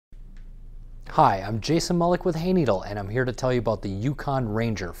Hi, I'm Jason Mullick with Hayneedle, and I'm here to tell you about the Yukon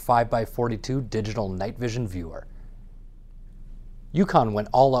Ranger 5x42 Digital Night Vision Viewer. Yukon went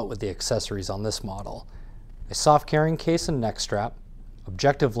all out with the accessories on this model. A soft carrying case and neck strap,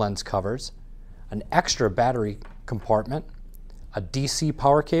 objective lens covers, an extra battery compartment, a DC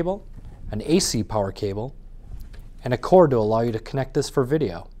power cable, an AC power cable, and a cord to allow you to connect this for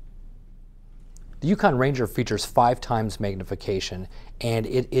video. The Yukon Ranger features 5 times magnification, and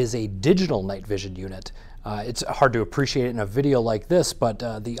it is a digital night vision unit. It's hard to appreciate it in a video like this, but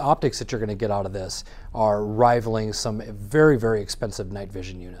the optics that you're going to get out of this are rivaling some very, very expensive night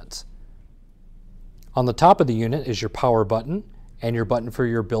vision units. On the top of the unit is your power button and your button for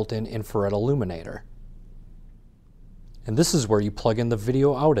your built-in infrared illuminator. And this is where you plug in the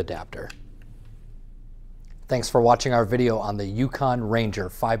video out adapter. Thanks for watching our video on the Yukon Ranger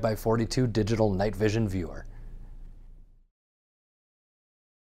 5x42 Digital Night Vision Viewer.